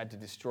he just had to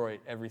destroy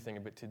everything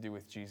to do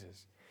with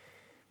Jesus.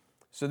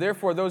 So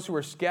therefore, those who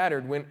were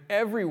scattered went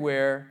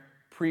everywhere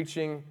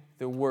preaching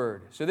the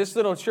word. So this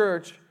little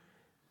church,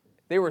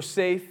 they were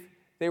safe,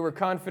 they were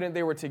confident,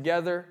 they were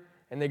together,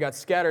 and they got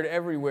scattered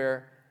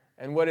everywhere.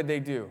 And what did they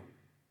do?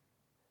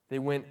 They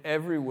went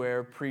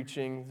everywhere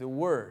preaching the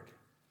word.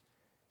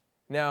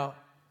 Now,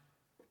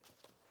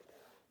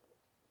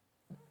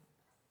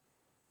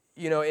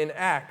 you know, in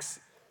Acts,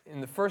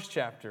 in the first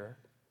chapter,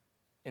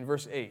 in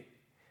verse 8,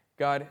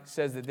 God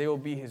says that they will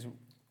be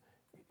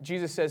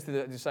Jesus says to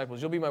the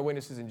disciples, you'll be my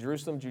witnesses in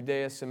Jerusalem,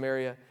 Judea,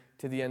 Samaria,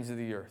 to the ends of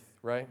the earth,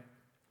 right?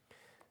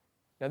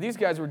 Now, these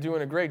guys were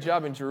doing a great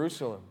job in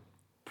Jerusalem.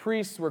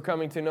 Priests were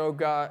coming to know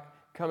God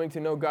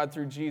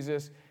through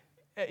Jesus.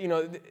 You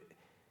know,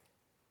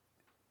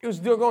 it was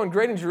still going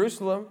great in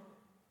Jerusalem,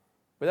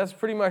 but that's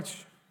pretty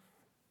much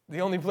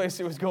the only place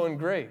it was going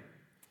great.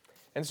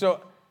 And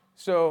so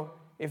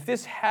if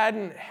this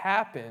hadn't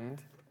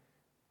happened,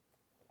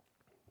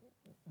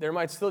 there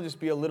might still just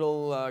be a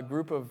little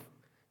group of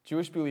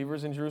Jewish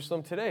believers in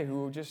Jerusalem today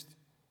who just,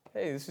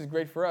 hey, this is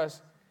great for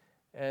us,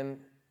 and,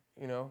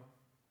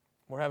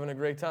 we're having a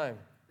great time.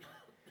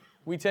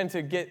 We tend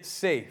to get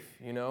safe,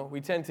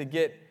 We tend to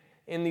get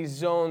in these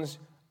zones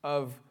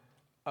of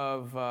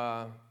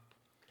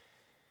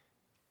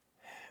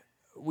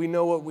we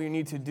know what we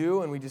need to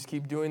do, and we just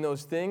keep doing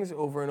those things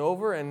over and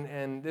over,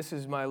 and this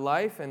is my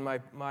life and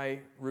my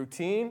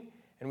routine,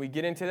 and we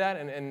get into that,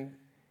 and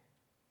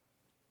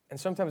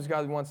sometimes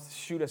God wants to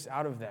shoot us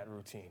out of that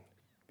routine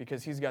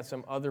because he's got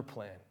some other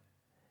plan,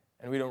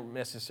 and we don't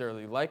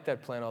necessarily like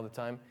that plan all the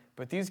time,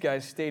 but these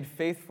guys stayed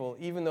faithful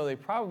even though they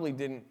probably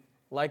didn't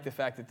like the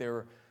fact that they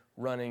were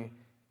running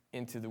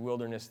into the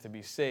wilderness to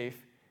be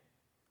safe,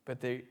 but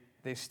they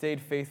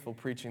stayed faithful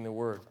preaching the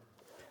word.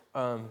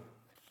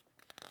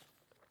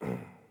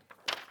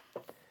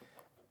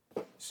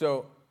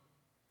 So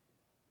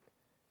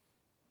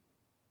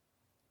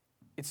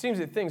it seems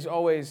that things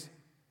always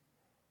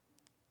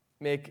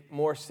make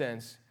more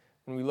sense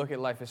when we look at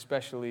life,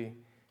 especially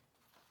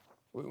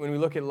when we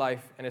look at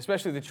life, and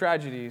especially the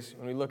tragedies,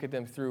 when we look at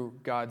them through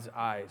God's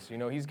eyes.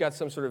 He's got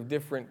some sort of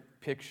different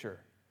picture.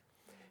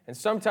 And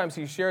sometimes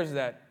he shares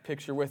that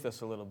picture with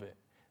us a little bit,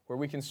 where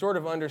we can sort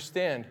of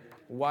understand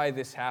why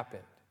this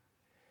happened.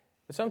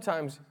 But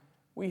sometimes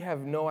we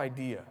have no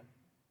idea,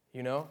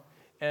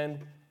 And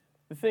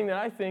the thing that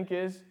I think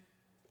is,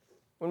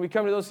 when we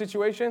come to those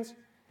situations,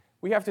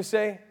 we have to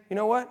say, you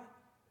know what?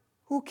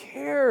 Who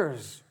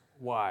cares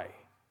why?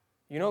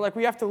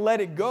 We have to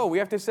let it go. We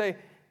have to say,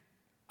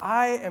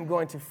 I am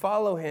going to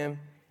follow him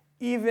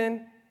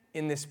even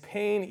in this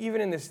pain, even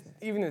in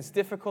this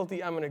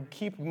difficulty. I'm going to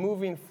keep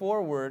moving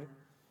forward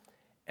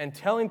and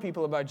telling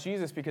people about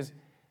Jesus because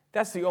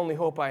that's the only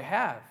hope I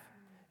have.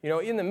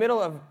 In the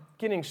middle of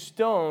getting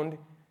stoned,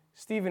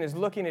 Stephen is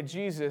looking at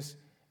Jesus,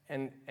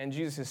 and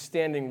Jesus is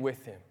standing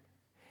with him.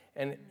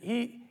 And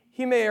he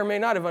may or may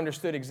not have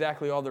understood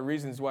exactly all the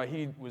reasons why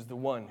he was the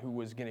one who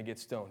was going to get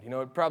stoned.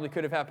 It probably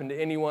could have happened to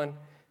anyone.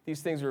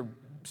 These things were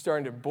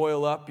starting to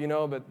boil up,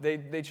 but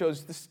they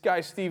chose, this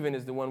guy Stephen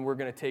is the one we're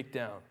going to take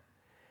down.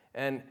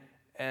 And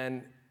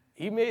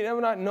he may have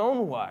not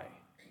known why.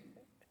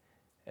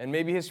 And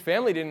maybe his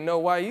family didn't know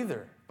why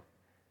either.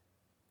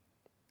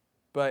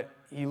 But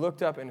he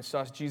looked up and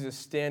saw Jesus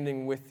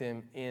standing with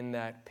him in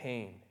that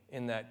pain,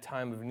 in that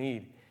time of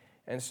need.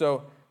 And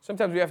so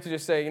sometimes we have to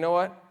just say, you know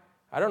what?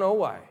 I don't know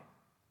why,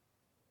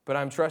 but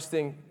I'm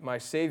trusting my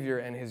Savior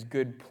and his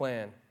good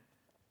plan.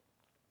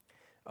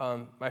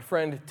 My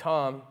friend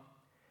Tom,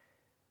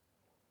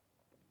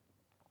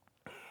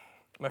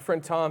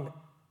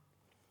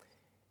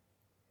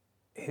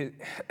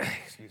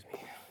 excuse me,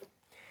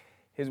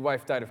 his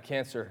wife died of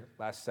cancer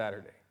last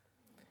Saturday.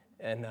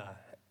 And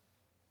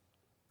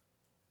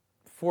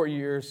 4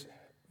 years,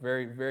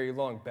 very, very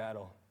long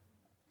battle.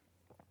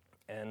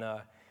 And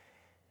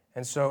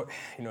so,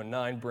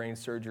 9 brain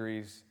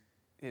surgeries.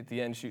 At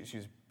the end,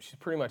 she's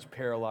pretty much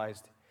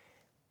paralyzed.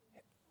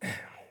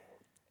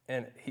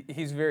 And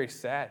he's very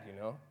sad,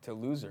 to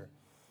lose her.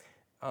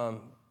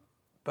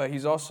 But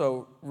he's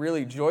also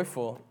really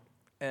joyful.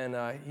 And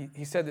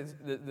he said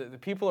that the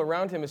people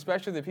around him,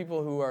 especially the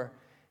people who are,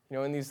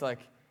 in these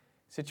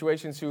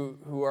situations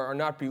who are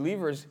not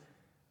believers,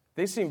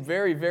 they seem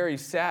very, very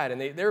sad.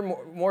 And they're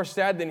more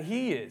sad than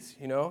he is,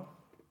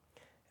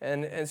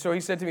 And so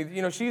he said to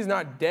me, she's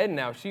not dead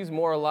now. She's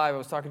more alive. I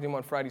was talking to him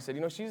on Friday. He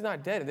said, she's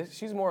not dead.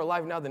 She's more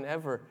alive now than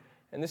ever.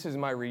 And this is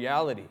my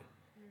reality.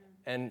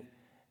 And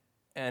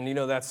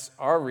that's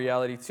our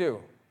reality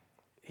too.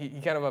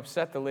 He kind of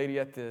upset the lady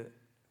at the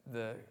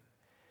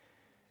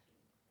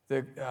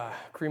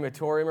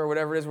crematorium or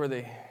whatever it is where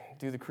they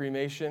do the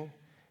cremation.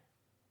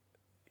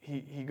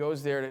 He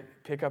goes there to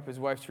pick up his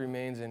wife's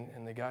remains,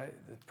 and the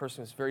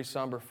person with very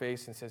somber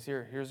face and says,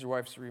 here's your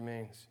wife's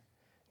remains.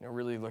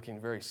 Really looking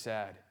very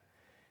sad.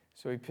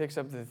 So he picks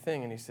up the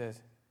thing and he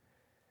says,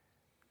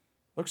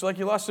 looks like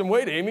you lost some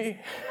weight, Amy.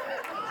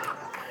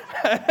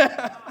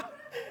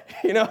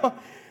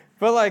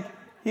 But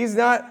he's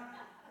not,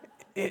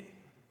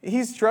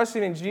 he's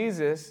trusting in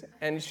Jesus,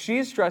 and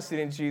she's trusting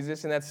in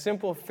Jesus, and that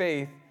simple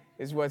faith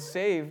is what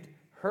saved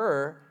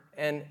her.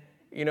 And,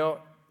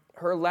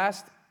 her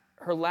last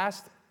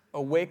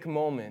awake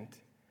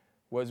moment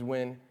was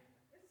when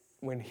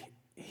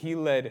he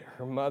led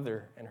her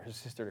mother and her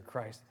sister to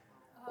Christ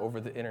over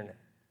the internet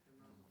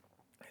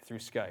through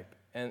Skype.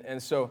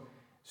 And so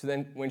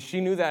then when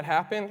she knew that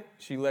happened,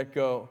 she let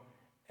go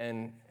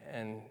and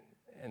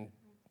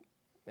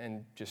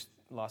just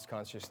lost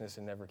consciousness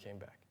and never came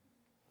back.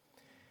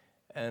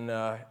 And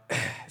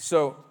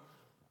so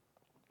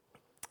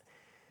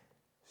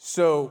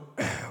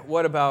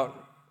what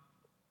about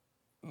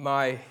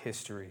my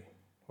history?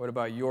 What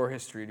about your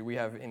history? Do we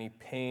have any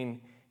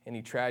pain,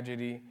 any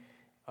tragedy?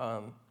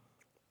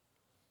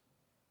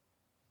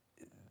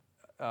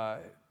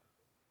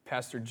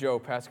 Pastor Joe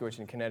Paskowitz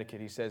in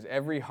Connecticut. He says,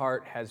 every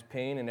heart has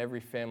pain and every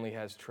family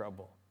has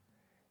trouble.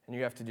 And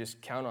you have to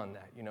just count on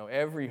that.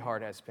 Every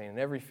heart has pain and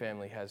every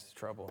family has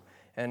trouble.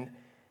 And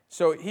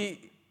so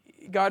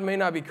God may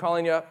not be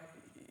calling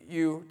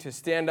you to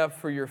stand up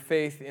for your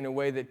faith in a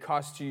way that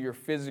costs you your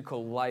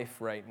physical life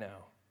right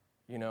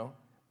now,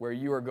 where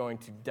you are going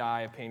to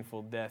die a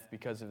painful death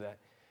because of that.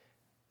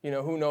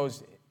 Who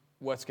knows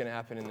what's going to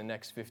happen in the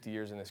next 50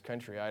 years in this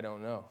country? I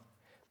don't know.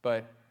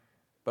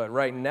 But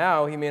right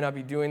now, he may not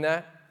be doing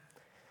that.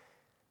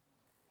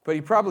 But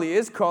he probably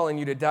is calling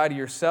you to die to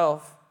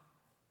yourself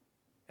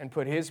and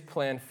put his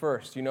plan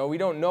first. We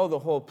don't know the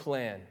whole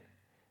plan.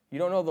 You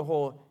don't know the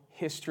whole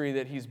history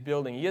that he's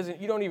building.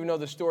 You don't even know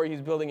the story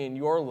he's building in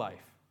your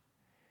life.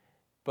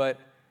 But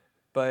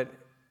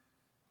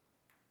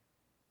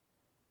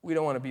we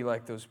don't want to be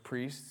like those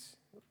priests,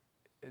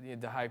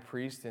 the high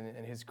priest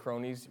and his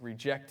cronies,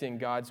 rejecting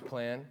God's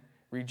plan,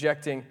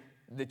 rejecting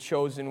the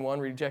chosen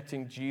one,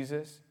 rejecting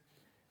Jesus.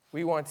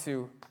 We want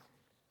to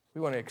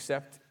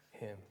accept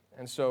him.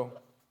 And so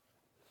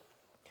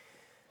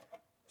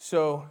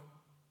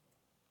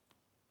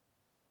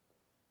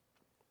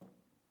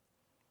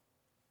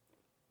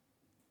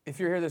if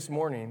you're here this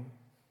morning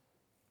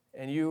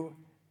and you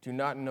do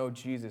not know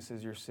Jesus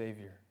as your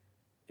Savior,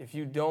 if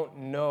you don't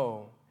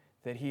know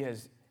that he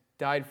has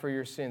died for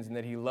your sins and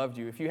that he loved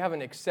you, if you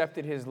haven't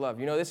accepted his love,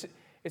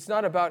 it's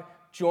not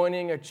about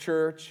joining a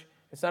church,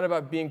 it's not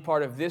about being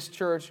part of this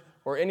church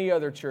or any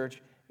other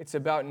church, it's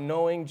about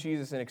knowing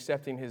Jesus and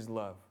accepting his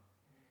love.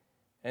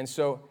 And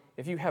so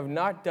if you have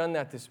not done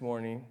that this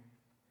morning,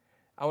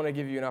 I want to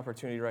give you an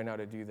opportunity right now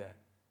to do that.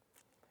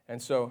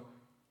 And so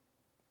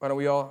why don't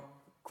we all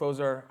close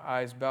our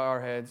eyes, bow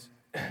our heads.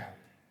 And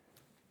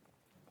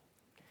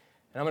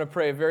I'm going to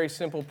pray a very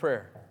simple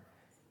prayer.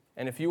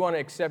 And if you want to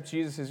accept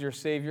Jesus as your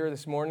Savior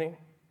this morning,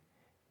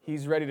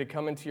 he's ready to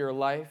come into your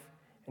life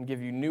and give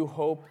you new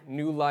hope,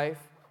 new life,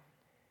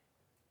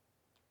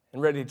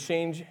 and ready to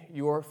change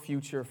your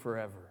future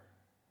forever.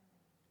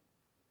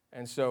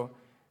 And so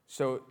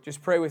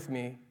just pray with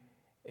me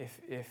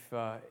if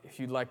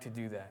you'd like to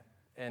do that.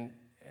 And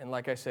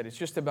like I said, it's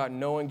just about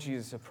knowing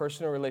Jesus, a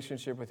personal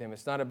relationship with him.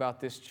 It's not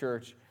about this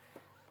church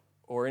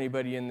or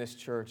anybody in this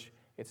church.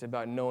 It's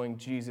about knowing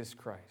Jesus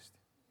Christ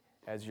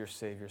as your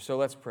Savior. So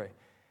let's pray.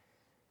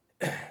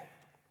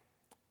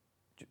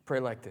 Pray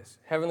like this.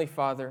 Heavenly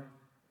Father,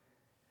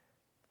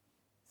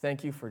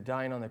 thank you for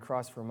dying on the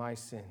cross for my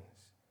sins.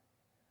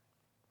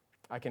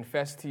 I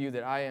confess to you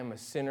that I am a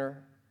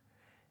sinner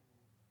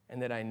and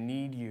that I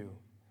need you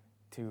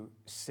to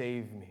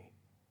save me.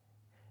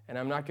 And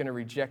I'm not going to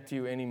reject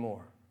you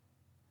anymore.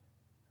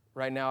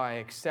 Right now, I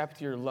accept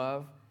your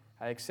love.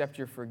 I accept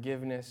your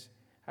forgiveness.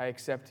 I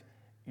accept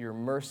your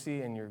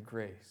mercy and your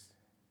grace.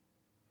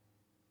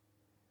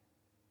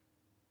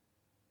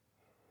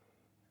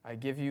 I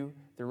give you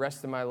the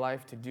rest of my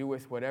life to do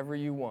with whatever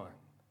you want,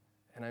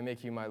 and I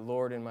make you my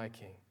Lord and my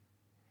King.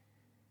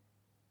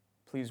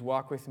 Please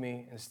walk with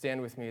me and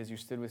stand with me as you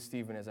stood with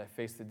Stephen as I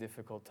face the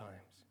difficult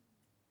times.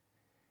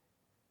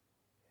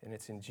 And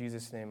it's in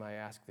Jesus' name I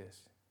ask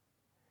this.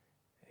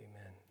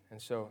 Amen.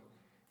 And so,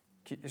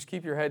 just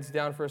keep your heads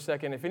down for a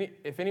second.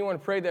 If anyone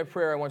prayed that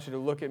prayer, I want you to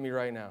look at me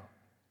right now.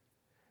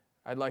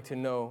 I'd like to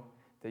know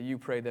that you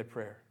prayed that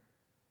prayer.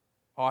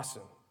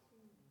 Awesome.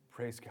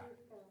 Praise God.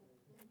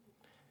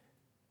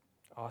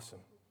 Awesome.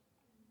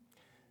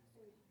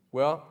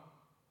 Well,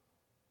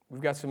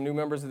 we've got some new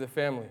members of the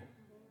family.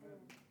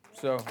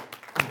 So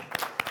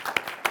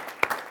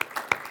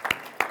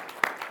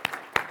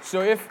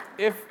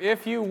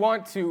if you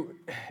want to,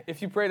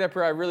 if you pray that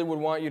prayer, I really would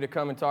want you to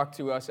come and talk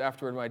to us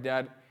afterward. My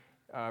dad,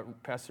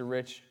 Pastor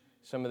Rich,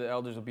 some of the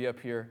elders will be up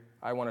here.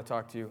 I want to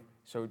talk to you.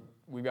 So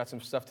we've got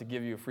some stuff to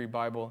give you, a free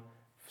Bible,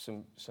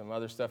 some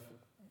other stuff.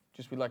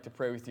 Just we'd like to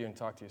pray with you and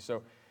talk to you.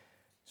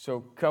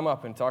 So come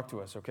up and talk to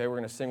us, okay? We're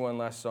going to sing one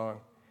last song.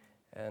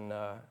 And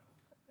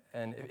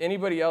if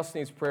anybody else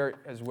needs prayer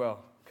as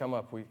well, come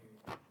up.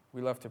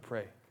 We love to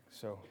pray.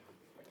 So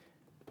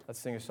let's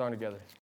sing a song together.